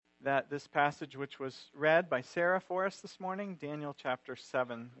that this passage which was read by Sarah for us this morning, Daniel chapter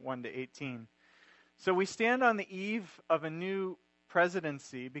 7, 1 to 18. So we stand on the eve of a new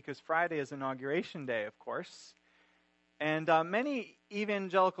presidency because Friday is Inauguration Day, of course. And many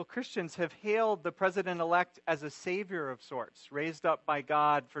evangelical Christians have hailed the president-elect as a savior of sorts, raised up by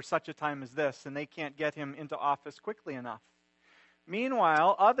God for such a time as this, and they can't get him into office quickly enough.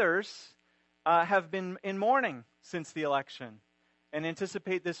 Meanwhile, others have been in mourning since the election and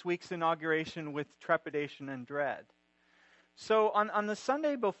anticipate this week's inauguration with trepidation and dread. So on the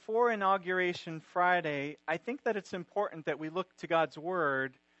Sunday before Inauguration Friday, I think that it's important that we look to God's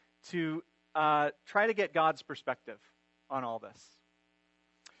Word to try to get God's perspective on all this.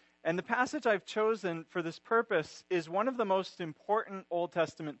 And the passage I've chosen for this purpose is one of the most important Old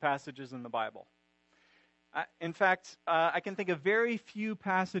Testament passages in the Bible. In fact, I can think of very few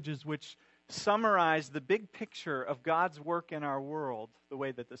passages which summarize the big picture of God's work in our world the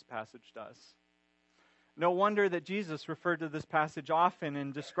way that this passage does. No wonder that Jesus referred to this passage often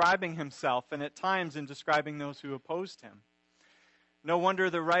in describing himself and at times in describing those who opposed him. No wonder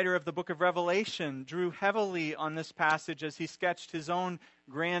the writer of the book of Revelation drew heavily on this passage as he sketched his own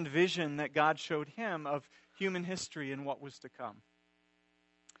grand vision that God showed him of human history and what was to come.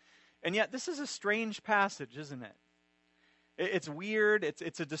 And yet, this is a strange passage, isn't it? It's weird.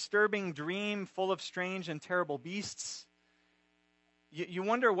 It's a disturbing dream full of strange and terrible beasts. You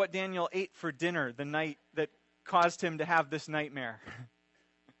wonder what Daniel ate for dinner the night that caused him to have this nightmare.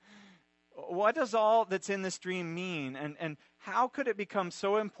 What does all that's in this dream mean? And how could it become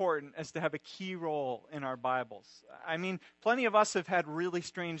so important as to have a key role in our Bibles? I mean, plenty of us have had really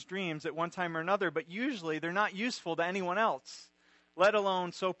strange dreams at one time or another, but usually they're not useful to anyone else, let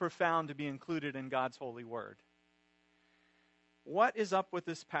alone so profound to be included in God's holy word. What is up with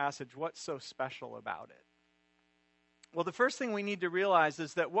this passage? What's so special about it? Well, the first thing we need to realize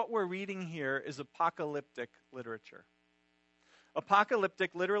is that what we're reading here is apocalyptic literature.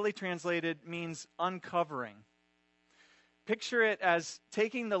 Apocalyptic, literally translated, means uncovering. Picture it as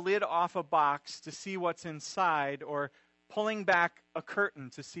taking the lid off a box to see what's inside, or pulling back a curtain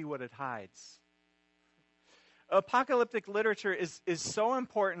to see what it hides. Apocalyptic literature is so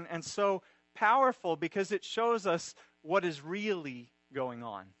important and so powerful because it shows us what is really going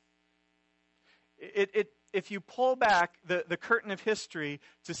on. If you pull back the curtain of history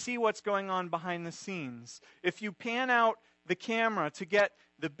to see what's going on behind the scenes, if you pan out the camera to get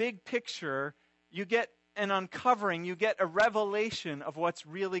the big picture, you get an uncovering, you get a revelation of what's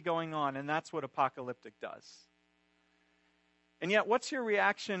really going on, and that's what apocalyptic does. And yet, what's your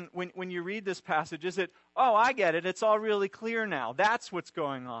reaction when you read this passage? Is it, oh, I get it, it's all really clear now, that's what's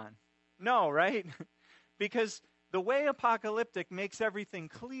going on? No, right? Because the way apocalyptic makes everything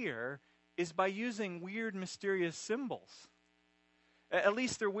clear is by using weird, mysterious symbols. At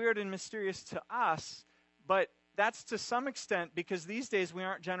least they're weird and mysterious to us, but that's to some extent because these days we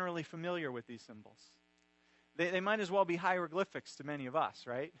aren't generally familiar with these symbols. They might as well be hieroglyphics to many of us,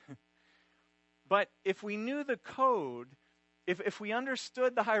 right? But if we knew the code, if we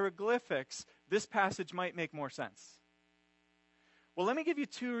understood the hieroglyphics, this passage might make more sense. Well, let me give you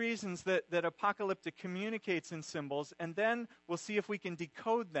two reasons that apocalyptic communicates in symbols, and then we'll see if we can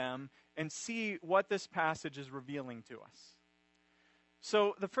decode them and see what this passage is revealing to us.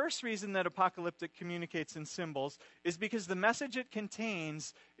 So the first reason that apocalyptic communicates in symbols is because the message it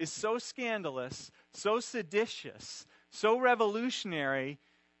contains is so scandalous, so seditious, so revolutionary,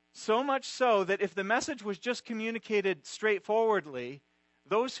 so much so that if the message was just communicated straightforwardly,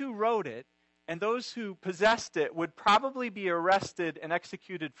 those who wrote it and those who possessed it would probably be arrested and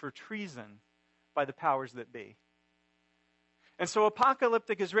executed for treason by the powers that be. And so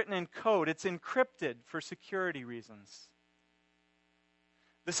apocalyptic is written in code. It's encrypted for security reasons.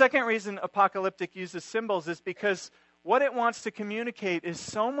 The second reason apocalyptic uses symbols is because what it wants to communicate is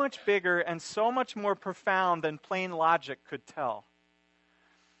so much bigger and so much more profound than plain logic could tell.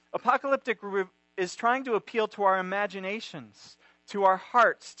 Apocalyptic is trying to appeal to our imaginations, to our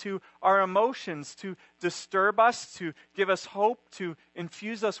hearts, to our emotions, to disturb us, to give us hope, to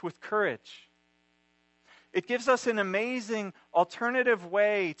infuse us with courage. It gives us an amazing alternative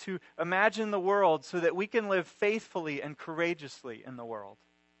way to imagine the world so that we can live faithfully and courageously in the world.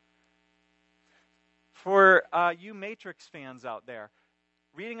 For you Matrix fans out there,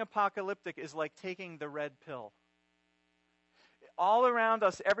 reading apocalyptic is like taking the red pill. All around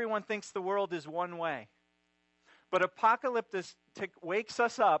us, everyone thinks the world is one way. But apocalyptic wakes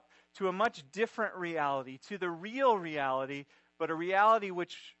us up to a much different reality, to the real reality, but a reality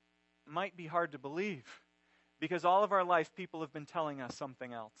which might be hard to believe, because all of our life people have been telling us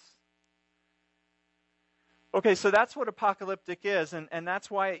something else. Okay, so that's what apocalyptic is, and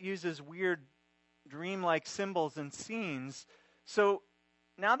that's why it uses weird dreamlike symbols and scenes. So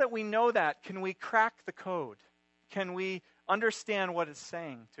now that we know that, can we crack the code? Can we understand what it's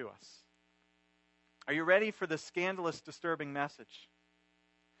saying to us? Are you ready for the scandalous, disturbing message?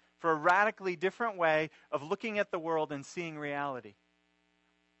 For a radically different way of looking at the world and seeing reality.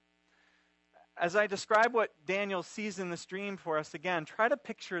 As I describe what Daniel sees in this dream for us again, try to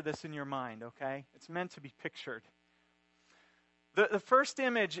picture this in your mind, okay? It's meant to be pictured. The first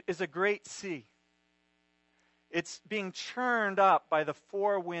image is a great sea. It's being churned up by the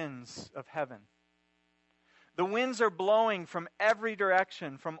four winds of heaven. The winds are blowing from every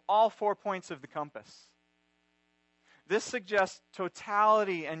direction, from all 4 points of the compass. This suggests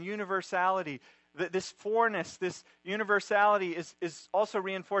totality and universality. This fourness, this universality is also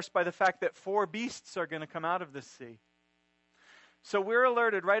reinforced by the fact that 4 beasts are going to come out of this sea. So we're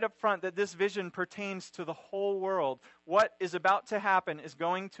alerted right up front that this vision pertains to the whole world. What is about to happen is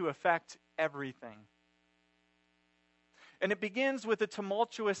going to affect everything. And it begins with a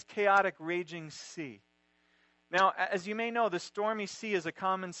tumultuous, chaotic, raging sea. Now, as you may know, the stormy sea is a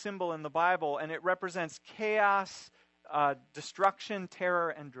common symbol in the Bible, and it represents chaos, destruction, terror,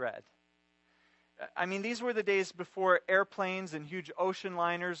 and dread. I mean, these were the days before airplanes and huge ocean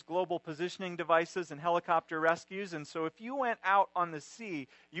liners, global positioning devices, and helicopter rescues. And so if you went out on the sea,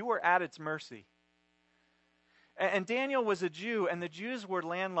 you were at its mercy. And Daniel was a Jew, and the Jews were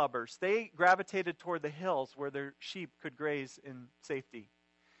landlubbers. They gravitated toward the hills where their sheep could graze in safety.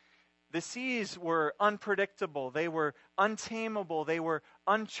 The seas were unpredictable. They were untamable. They were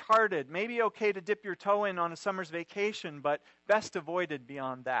uncharted. Maybe okay to dip your toe in on a summer's vacation, but best avoided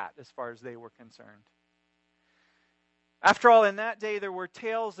beyond that as far as they were concerned. After all, in that day, there were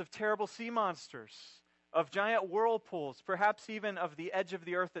tales of terrible sea monsters, of giant whirlpools, perhaps even of the edge of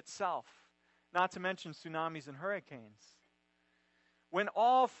the earth itself, not to mention tsunamis and hurricanes. When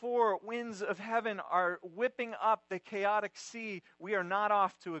all 4 winds of heaven are whipping up the chaotic sea, we are not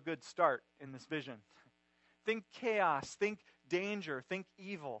off to a good start in this vision. Think chaos, think danger, think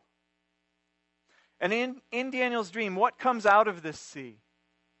evil. And in Daniel's dream, what comes out of this sea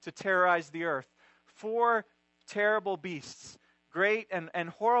to terrorize the earth? 4 terrible beasts, great and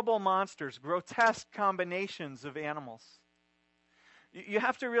horrible monsters, grotesque combinations of animals. You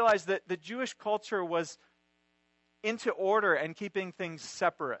have to realize that the Jewish culture was into order and keeping things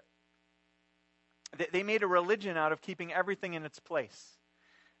separate. They made a religion out of keeping everything in its place.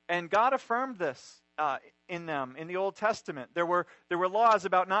 And God affirmed this in them in the Old Testament. There were laws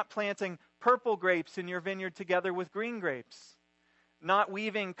about not planting purple grapes in your vineyard together with green grapes, not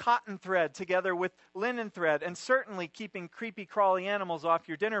weaving cotton thread together with linen thread, and certainly keeping creepy crawly animals off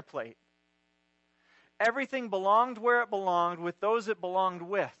your dinner plate. Everything belonged where it belonged with those it belonged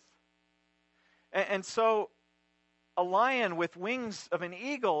with. And so a lion with wings of an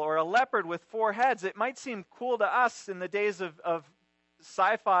eagle or a leopard with 4 heads, it might seem cool to us in the days of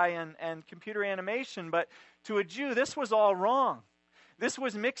sci-fi and computer animation, but to a Jew, this was all wrong. This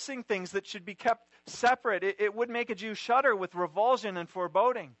was mixing things that should be kept separate. It would make a Jew shudder with revulsion and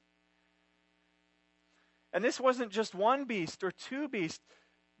foreboding. And this wasn't just 1 beast or 2 beasts,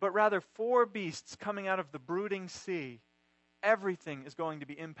 but rather 4 beasts coming out of the brooding sea. Everything is going to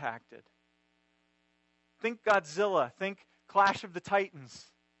be impacted. Think Godzilla. Think Clash of the Titans.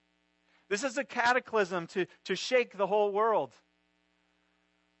 This is a cataclysm to shake the whole world.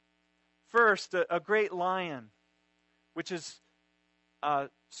 First, a great lion, which is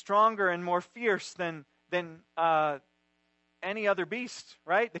stronger and more fierce than any other beast,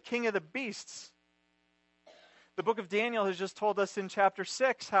 right? The king of the beasts. The book of Daniel has just told us in chapter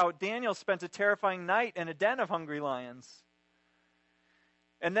 6 how Daniel spent a terrifying night in a den of hungry lions.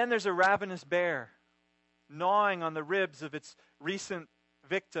 And then there's a ravenous bear, gnawing on the ribs of its recent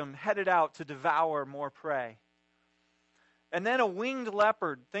victim, headed out to devour more prey. And then a winged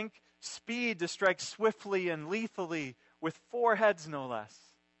leopard, think speed to strike swiftly and lethally, with 4 heads no less.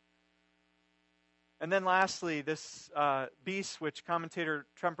 And then lastly, this beast which commentator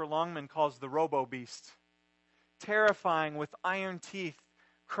Tremper Longman calls the robo-beast, terrifying with iron teeth,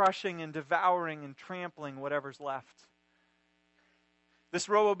 crushing and devouring and trampling whatever's left. This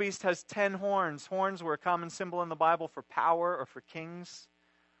robo-beast has 10 horns. Horns were a common symbol in the Bible for power or for kings.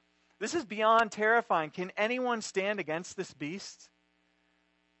 This is beyond terrifying. Can anyone stand against this beast?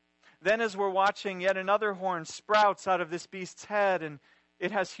 Then as we're watching, yet another horn sprouts out of this beast's head, and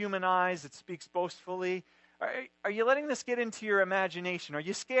it has human eyes. It speaks boastfully. Are you letting this get into your imagination? Are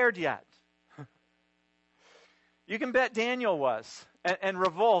you scared yet? You can bet Daniel was, and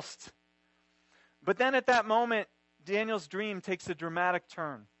revulsed. But then at that moment, Daniel's dream takes a dramatic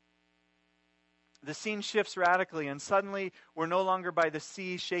turn. the scene shifts radically, and suddenly we're no longer by the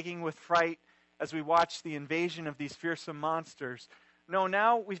sea shaking with fright as we watch the invasion of these fearsome monsters. No,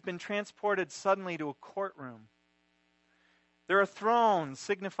 now we've been transported suddenly to a courtroom. There are thrones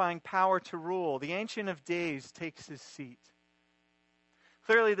signifying power to rule. The Ancient of Days takes his seat.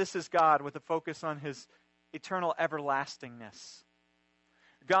 Clearly, this is God with a focus on his eternal everlastingness.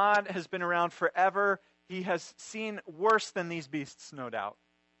 God has been around forever. He has seen worse than these beasts, no doubt.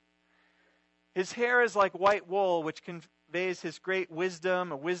 His hair is like white wool, which conveys his great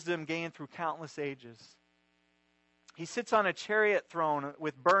wisdom, a wisdom gained through countless ages. He sits on a chariot throne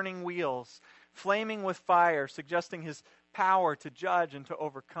with burning wheels, flaming with fire, suggesting his power to judge and to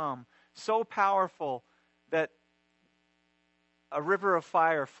overcome. So powerful that a river of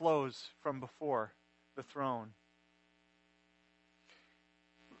fire flows from before the throne.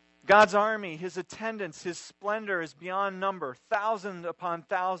 God's army, his attendants, his splendor is beyond number. Thousand upon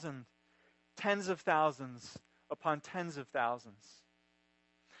thousand, tens of thousands upon tens of thousands.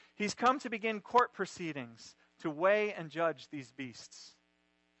 He's come to begin court proceedings, to weigh and judge these beasts.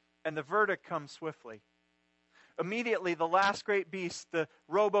 And the verdict comes swiftly. Immediately, the last great beast, the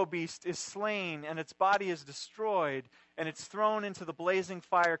robo-beast, is slain, and its body is destroyed, and it's thrown into the blazing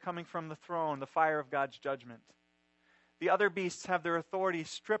fire coming from the throne, the fire of God's judgment. The other beasts have their authority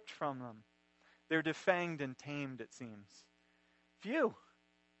stripped from them. They're defanged and tamed, it seems. Phew.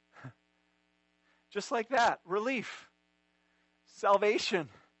 Just like that. Relief. Salvation.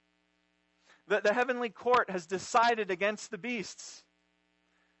 The heavenly court has decided against the beasts.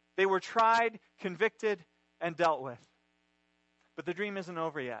 They were tried, convicted, and dealt with. But the dream isn't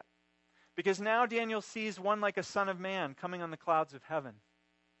over yet. Because now Daniel sees one like a son of man coming on the clouds of heaven.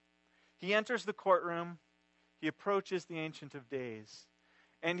 He enters the courtroom. He approaches the Ancient of Days.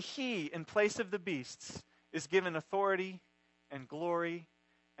 And he, in place of the beasts, is given authority and glory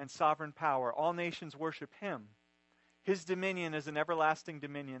and sovereign power. All nations worship him. His dominion is an everlasting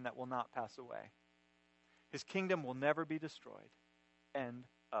dominion that will not pass away. His kingdom will never be destroyed. End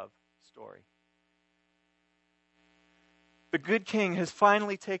of story. The good king has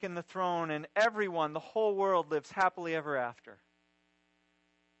finally taken the throne, and everyone, the whole world, lives happily ever after.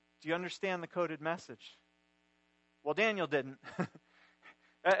 Do you understand the coded message? Well, Daniel didn't.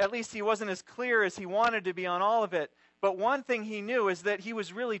 At least he wasn't as clear as he wanted to be on all of it. But one thing he knew is that he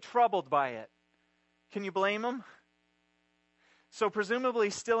was really troubled by it. Can you blame him? So presumably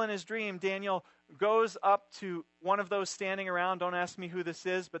still in his dream, Daniel goes up to one of those standing around. Don't ask me who this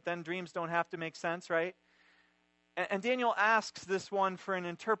is, but then dreams don't have to make sense, right? And Daniel asks this one for an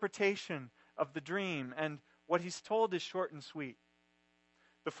interpretation of the dream, and what he's told is short and sweet.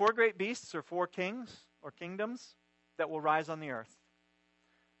 The four great beasts are four kings or kingdoms that will rise on the earth.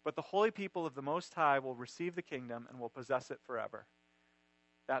 But the holy people of the Most High will receive the kingdom and will possess it forever.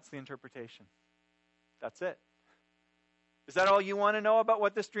 That's the interpretation. That's it. Is that all you want to know about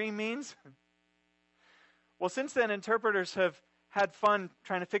what this dream means? Well, since then, interpreters have had fun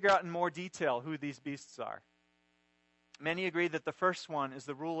trying to figure out in more detail who these beasts are. Many agree that the first one is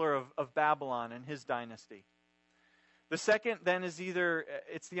the ruler of Babylon and his dynasty. The second then is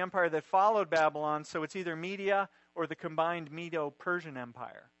it's the empire that followed Babylon, so it's either Media or the combined Medo-Persian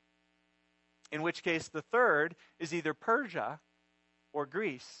Empire. In which case the third is either Persia or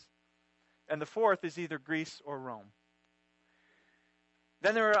Greece, and the fourth is either Greece or Rome.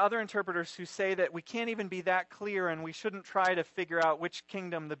 Then there are other interpreters who say that we can't even be that clear, and we shouldn't try to figure out which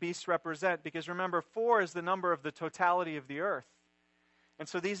kingdom the beasts represent, because remember, 4 is the number of the totality of the earth. And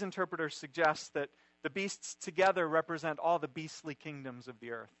so these interpreters suggest that the beasts together represent all the beastly kingdoms of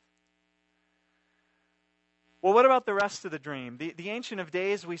the earth. Well, what about the rest of the dream? The Ancient of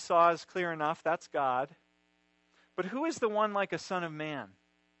Days we saw is clear enough. That's God. But who is the one like a son of man?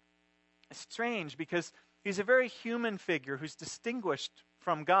 It's strange because he's a very human figure who's distinguished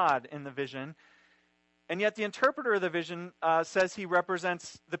from God in the vision. And yet the interpreter of the vision says he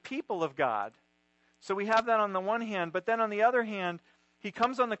represents the people of God. So we have that on the one hand. But then on the other hand, he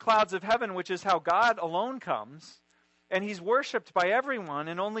comes on the clouds of heaven, which is how God alone comes. And he's worshipped by everyone,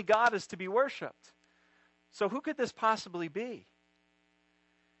 and only God is to be worshipped. So who could this possibly be?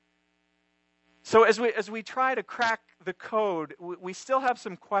 So as we try to crack the code, we still have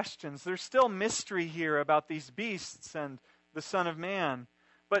some questions. There's still mystery here about these beasts and the Son of Man.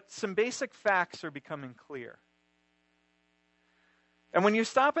 But some basic facts are becoming clear. And when you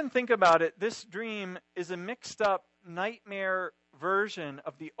stop and think about it, this dream is a mixed up nightmare version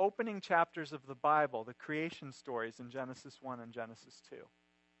of the opening chapters of the Bible, the creation stories in Genesis 1 and Genesis 2.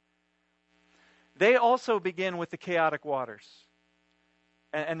 They also begin with the chaotic waters.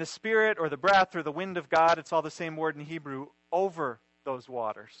 And the Spirit or the breath or the wind of God, it's all the same word in Hebrew, over those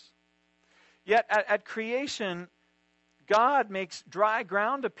waters. Yet at creation, God makes dry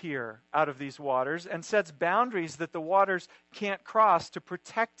ground appear out of these waters and sets boundaries that the waters can't cross to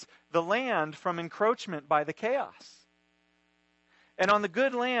protect the land from encroachment by the chaos. And on the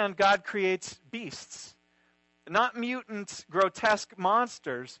good land, God creates beasts. Not mutant, grotesque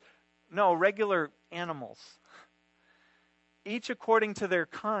monsters. No, regular animals. Each according to their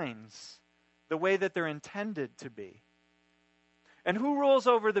kinds, the way that they're intended to be. And who rules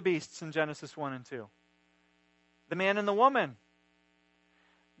over the beasts in Genesis 1 and 2? The man and the woman.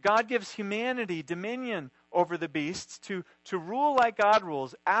 God gives humanity dominion over the beasts to rule like God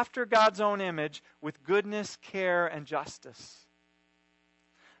rules, after God's own image, with goodness, care, and justice.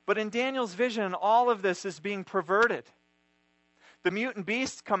 But in Daniel's vision, all of this is being perverted. The mutant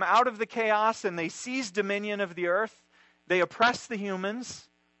beasts come out of the chaos and they seize dominion of the earth. They oppress the humans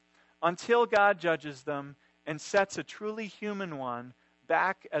until God judges them and sets a truly human one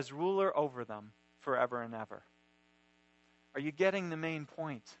back as ruler over them forever and ever. Are you getting the main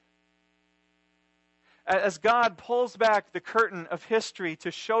point? As God pulls back the curtain of history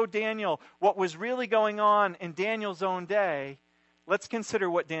to show Daniel what was really going on in Daniel's own day, let's consider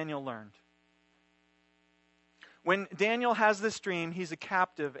what Daniel learned. When Daniel has this dream, he's a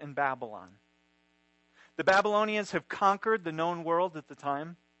captive in Babylon. The Babylonians have conquered the known world at the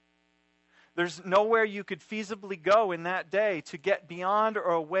time. There's nowhere you could feasibly go in that day to get beyond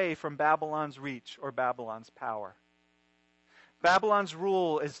or away from Babylon's reach or Babylon's power. Babylon's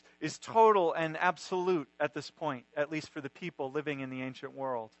rule is total and absolute at this point, at least for the people living in the ancient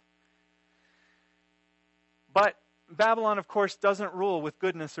world. But Babylon, of course, doesn't rule with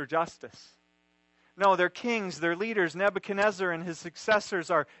goodness or justice. No, their kings, their leaders, Nebuchadnezzar and his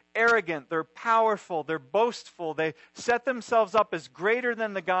successors are arrogant, they're powerful, they're boastful, they set themselves up as greater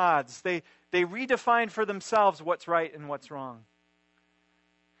than the gods. They redefine for themselves what's right and what's wrong.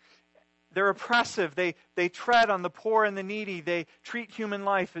 They're oppressive, they tread on the poor and the needy, they treat human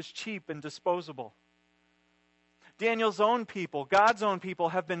life as cheap and disposable. Daniel's own people, God's own people,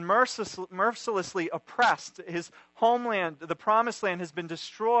 have been mercilessly oppressed. His homeland, the promised land, has been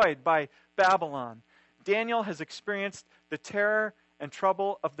destroyed by Babylon. Daniel has experienced the terror and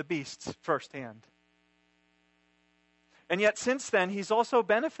trouble of the beasts firsthand. And yet since then, he's also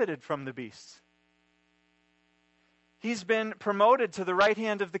benefited from the beasts. He's been promoted to the right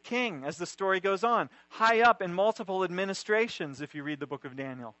hand of the king as the story goes on, high up in multiple administrations if you read the book of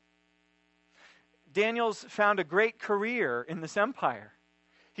Daniel. Daniel's found a great career in this empire.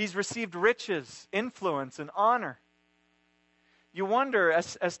 He's received riches, influence, and honor. You wonder,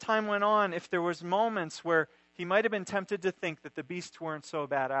 as time went on, if there was moments where he might have been tempted to think that the beasts weren't so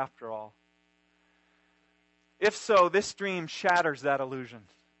bad after all. If so, this dream shatters that illusion.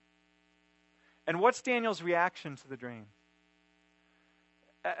 And what's Daniel's reaction to the dream?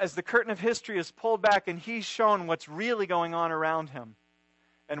 As the curtain of history is pulled back and he's shown what's really going on around him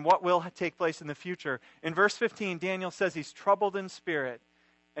and what will take place in the future. In verse 15, Daniel says he's troubled in spirit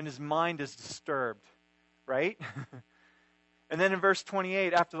and his mind is disturbed, right? And then in verse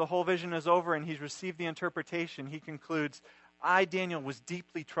 28, after the whole vision is over and he's received the interpretation, he concludes, I, Daniel, was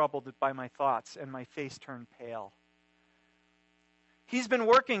deeply troubled by my thoughts and my face turned pale. He's been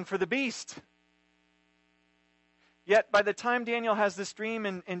working for the beast. Yet by the time Daniel has this dream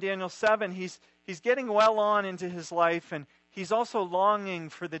in Daniel 7, he's getting well on into his life, and he's also longing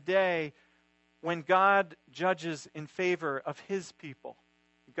for the day when God judges in favor of his people,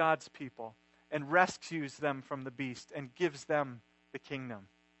 God's people, and rescues them from the beast and gives them the kingdom.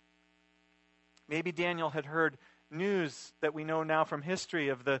 Maybe Daniel had heard news that we know now from history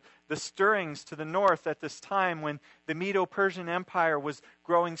of the stirrings to the north at this time when the Medo-Persian Empire was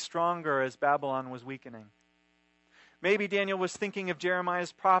growing stronger as Babylon was weakening. Maybe Daniel was thinking of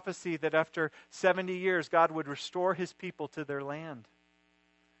Jeremiah's prophecy that after 70 years, God would restore his people to their land.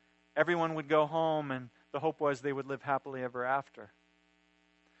 Everyone would go home, and the hope was they would live happily ever after.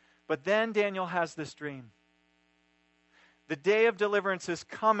 But then Daniel has this dream. The day of deliverance is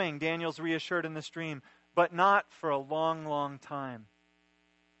coming, Daniel's reassured in this dream, but not for a long, long time.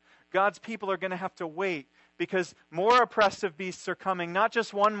 God's people are going to have to wait because more oppressive beasts are coming, not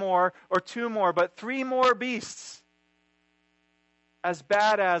just one more or two more, but 3 more beasts. As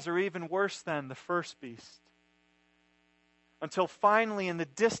bad as or even worse than the first beast. Until finally, in the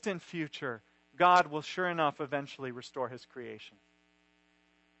distant future, God will sure enough eventually restore his creation.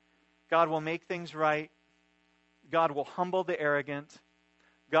 God will make things right. God will humble the arrogant.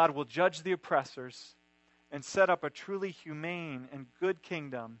 God will judge the oppressors and set up a truly humane and good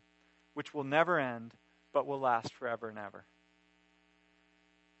kingdom which will never end but will last forever and ever.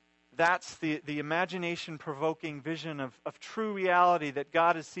 That's the imagination-provoking vision of true reality that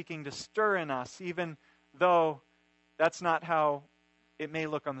God is seeking to stir in us, even though that's not how it may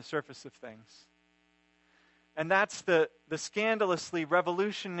look on the surface of things. And that's the scandalously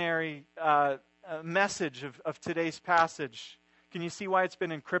revolutionary message of today's passage. Can you see why it's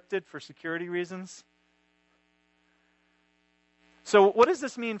been encrypted for security reasons? So what does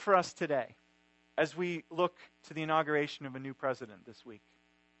this mean for us today as we look to the inauguration of a new president this week?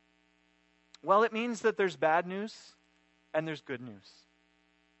 Well, it means that there's bad news and there's good news.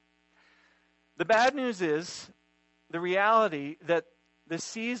 The bad news is the reality that the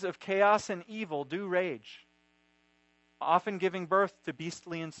seas of chaos and evil do rage, often giving birth to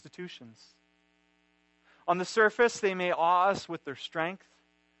beastly institutions. On the surface, they may awe us with their strength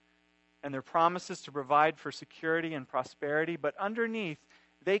and their promises to provide for security and prosperity, but underneath,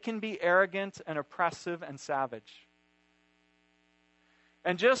 they can be arrogant and oppressive and savage.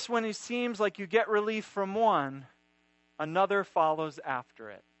 And just when it seems like you get relief from one, another follows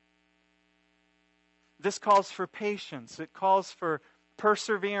after it. This calls for patience. It calls for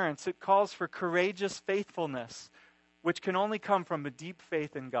perseverance. It calls for courageous faithfulness, which can only come from a deep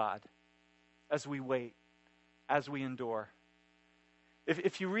faith in God as we wait, as we endure.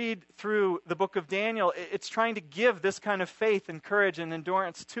 If you read through the book of Daniel, it's trying to give this kind of faith and courage and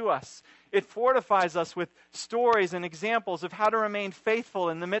endurance to us. It fortifies us with stories and examples of how to remain faithful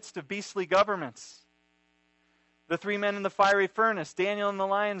in the midst of beastly governments. The 3 men in the fiery furnace, Daniel in the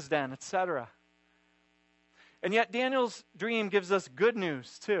lion's den, etc. And yet Daniel's dream gives us good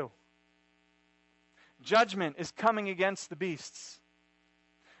news too. Judgment is coming against the beasts.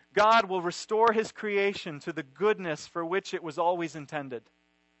 God will restore his creation to the goodness for which it was always intended.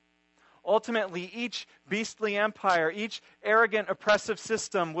 Ultimately, each beastly empire, each arrogant, oppressive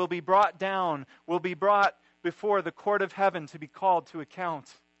system will be brought down, will be brought before the court of heaven to be called to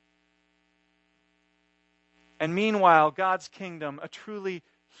account. And meanwhile, God's kingdom, a truly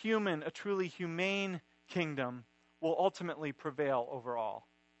human, a truly humane kingdom, will ultimately prevail over all.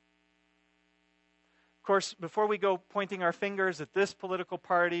 Of course, before we go pointing our fingers at this political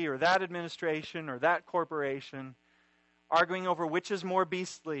party or that administration or that corporation, arguing over which is more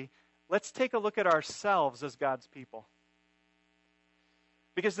beastly, let's take a look at ourselves as God's people.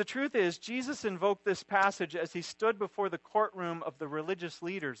 Because the truth is, Jesus invoked this passage as he stood before the courtroom of the religious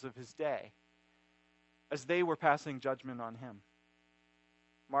leaders of his day, as they were passing judgment on him.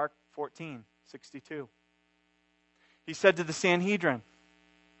 Mark 14:62. He said to the Sanhedrin,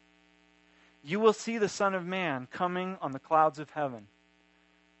 "You will see the Son of Man coming on the clouds of heaven."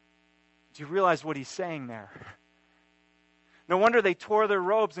 Do you realize what he's saying there? No wonder they tore their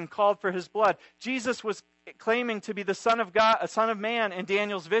robes and called for his blood. Jesus was claiming to be the Son of God, a Son of Man in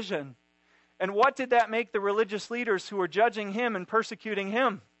Daniel's vision. And what did that make the religious leaders who were judging him and persecuting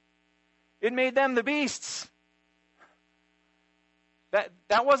him? It made them the beasts.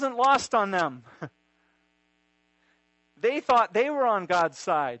 That wasn't lost on them. They thought they were on God's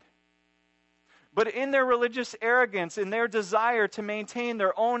side. But in their religious arrogance, in their desire to maintain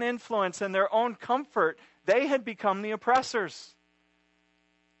their own influence and their own comfort, they had become the oppressors.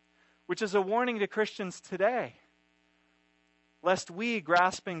 Which is a warning to Christians today, lest we,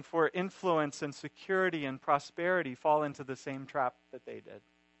 grasping for influence and security and prosperity, fall into the same trap that they did.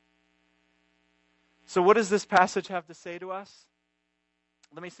 So what does this passage have to say to us?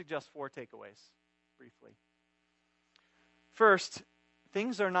 Let me suggest 4 takeaways, briefly. First,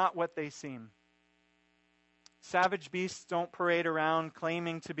 things are not what they seem. Savage beasts don't parade around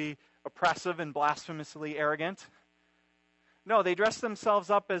claiming to be oppressive and blasphemously arrogant. No, they dress themselves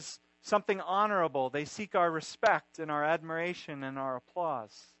up as something honorable. They seek our respect and our admiration and our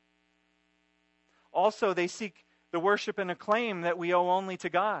applause. Also, they seek the worship and acclaim that we owe only to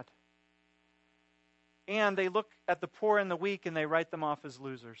God. And they look at the poor and the weak and they write them off as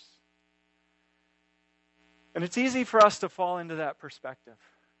losers. And it's easy for us to fall into that perspective.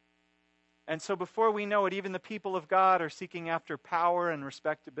 And so before we know it, even the people of God are seeking after power and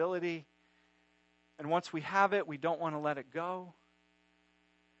respectability. And once we have it, we don't want to let it go.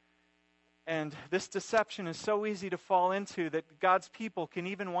 And this deception is so easy to fall into that God's people can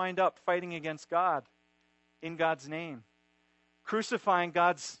even wind up fighting against God in God's name, crucifying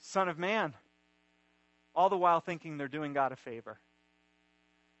God's Son of Man, all the while thinking they're doing God a favor.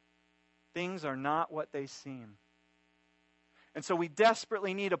 Things are not what they seem. And so we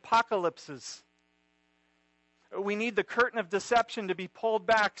desperately need apocalypses. We need the curtain of deception to be pulled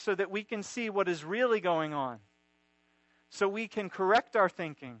back so that we can see what is really going on. So we can correct our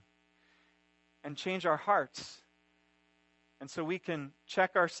thinking and change our hearts. And so we can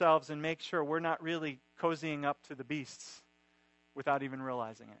check ourselves and make sure we're not really cozying up to the beasts without even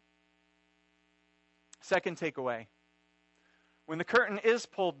realizing it. Second takeaway. When the curtain is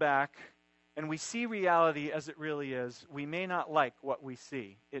pulled back and we see reality as it really is, we may not like what we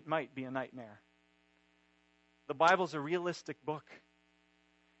see. It might be a nightmare. The Bible's a realistic book.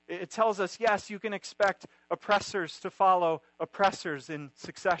 It tells us, yes, you can expect oppressors to follow oppressors in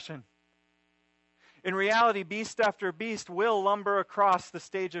succession. In reality, beast after beast will lumber across the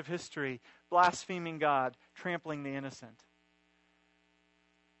stage of history, blaspheming God, trampling the innocent.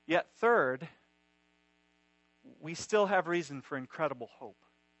 Yet third, we still have reason for incredible hope.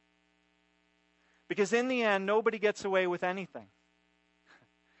 Because in the end, nobody gets away with anything.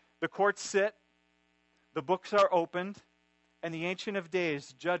 The courts sit, the books are opened, and the Ancient of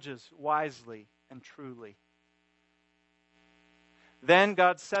Days judges wisely and truly. Then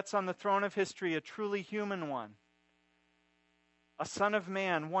God sets on the throne of history a truly human one, a Son of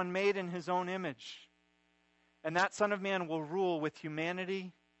Man, one made in his own image. And that Son of Man will rule with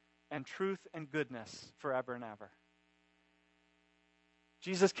humanity and truth and goodness forever and ever.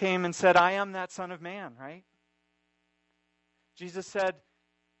 Jesus came and said, I am that Son of Man, right? Jesus said,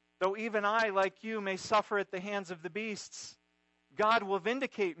 though even I, like you, may suffer at the hands of the beasts, God will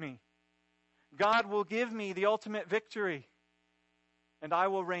vindicate me. God will give me the ultimate victory. And I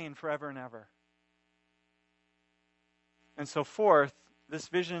will reign forever and ever. And so fourth, this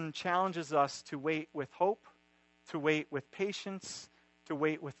vision challenges us to wait with hope, to wait with patience, to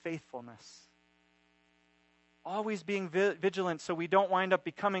wait with faithfulness. Always being vigilant so we don't wind up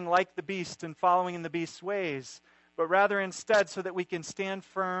becoming like the beast and following in the beast's ways, but rather instead so that we can stand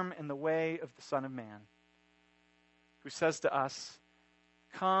firm in the way of the Son of Man, who says to us,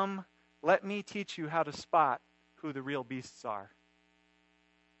 come, let me teach you how to spot who the real beasts are.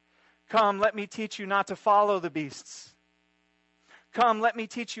 Come, let me teach you not to follow the beasts. Come, let me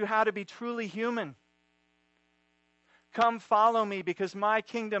teach you how to be truly human. Come, follow me, because my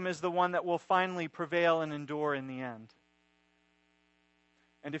kingdom is the one that will finally prevail and endure in the end.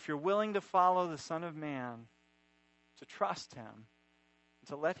 And if you're willing to follow the Son of Man, to trust him, and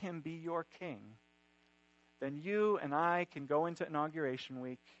to let him be your king, then you and I can go into Inauguration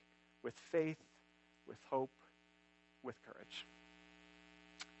Week with faith, with hope, with courage.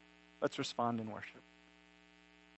 Let's respond in worship.